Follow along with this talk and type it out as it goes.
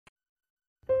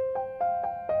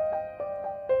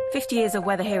50 years of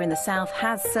weather here in the south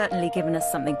has certainly given us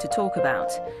something to talk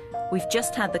about. We've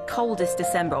just had the coldest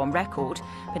December on record,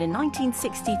 but in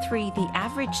 1963 the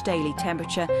average daily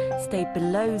temperature stayed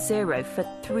below zero for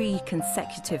 3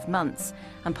 consecutive months,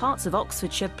 and parts of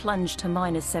Oxfordshire plunged to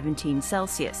 -17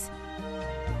 Celsius.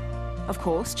 Of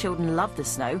course, children love the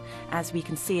snow, as we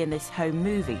can see in this home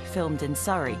movie filmed in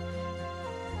Surrey.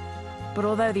 But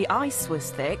although the ice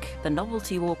was thick, the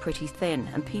novelty wore pretty thin,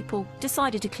 and people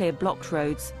decided to clear blocked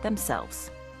roads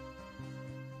themselves.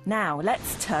 Now,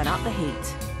 let's turn up the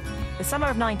heat. The summer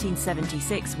of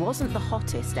 1976 wasn't the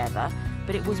hottest ever,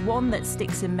 but it was one that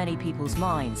sticks in many people's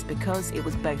minds because it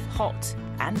was both hot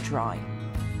and dry.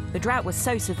 The drought was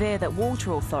so severe that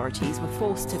water authorities were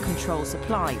forced to control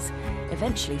supplies.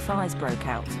 Eventually, fires broke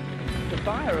out. The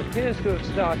fire appears to have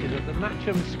started at the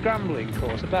Matcham Scrambling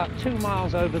Course, about 2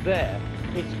 miles over there.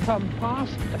 It's come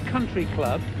past a country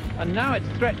club, and now it's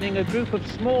threatening a group of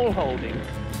small holdings.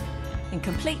 In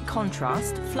complete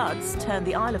contrast, floods turned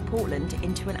the Isle of Portland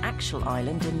into an actual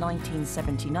island in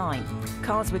 1979.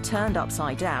 Cars were turned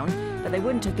upside down, but they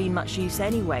wouldn't have been much use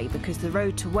anyway because the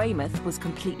road to Weymouth was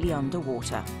completely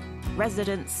underwater.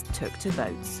 Residents took to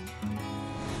boats.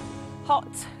 Hot,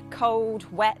 cold,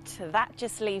 wet, that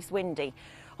just leaves windy.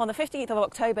 On the 15th of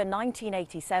October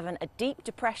 1987, a deep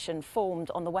depression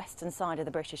formed on the western side of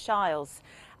the British Isles.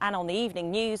 And on the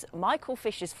evening news, Michael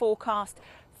Fisher's forecast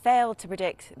failed to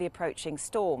predict the approaching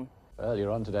storm. Earlier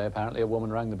on today, apparently, a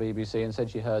woman rang the BBC and said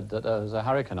she heard that there was a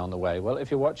hurricane on the way. Well,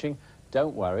 if you're watching,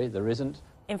 don't worry, there isn't.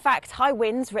 In fact, high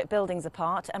winds ripped buildings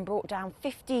apart and brought down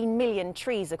 15 million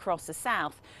trees across the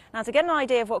south. Now, to get an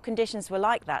idea of what conditions were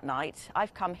like that night,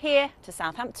 I've come here to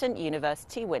Southampton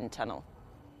University Wind Tunnel.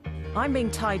 I'm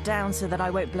being tied down so that I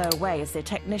won't blow away as the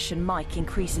technician Mike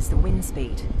increases the wind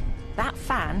speed. That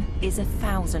fan is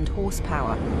 1,000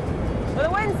 horsepower. Well,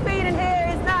 the wind speed in here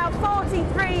is now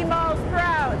 43 miles per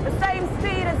hour, the same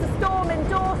speed as the storm in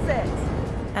Dorset.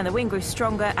 And the wind grew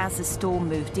stronger as the storm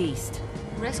moved east.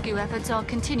 Rescue efforts are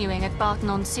continuing at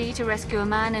Barton-on-Sea to rescue a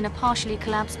man in a partially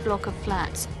collapsed block of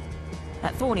flats.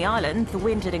 At Thorney Island, the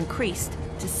wind had increased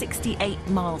to 68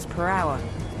 miles per hour.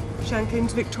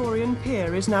 Shanklin's Victorian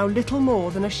Pier is now little more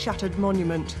than a shattered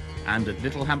monument. And at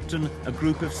Littlehampton, a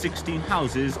group of 16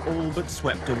 houses all but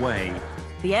swept away.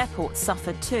 The airport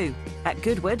suffered too. At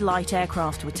Goodwood, light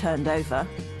aircraft were turned over,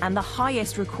 and the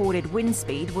highest recorded wind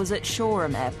speed was at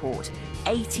Shoreham Airport,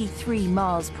 83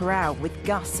 miles per hour with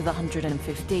gusts of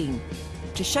 115.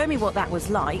 To show me what that was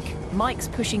like, Mike's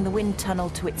pushing the wind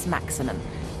tunnel to its maximum,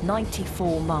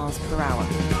 94 miles per hour.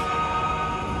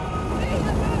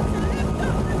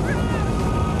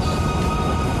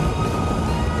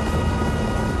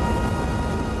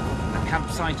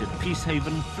 Campsite at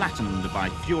Peacehaven flattened by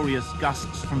furious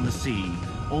gusts from the sea.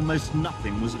 Almost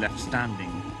nothing was left standing.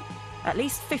 At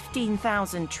least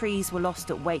 15,000 trees were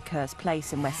lost at Wakehurst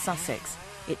Place in West Sussex.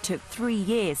 It took 3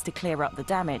 years to clear up the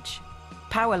damage.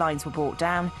 Power lines were brought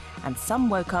down, and some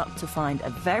woke up to find a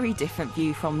very different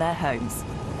view from their homes.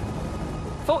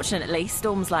 Fortunately,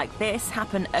 storms like this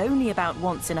happen only about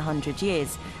once in 100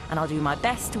 years, and I'll do my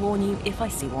best to warn you if I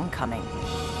see one coming.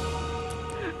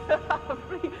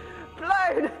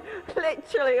 Blown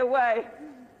literally away.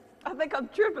 I think I'm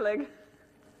dribbling.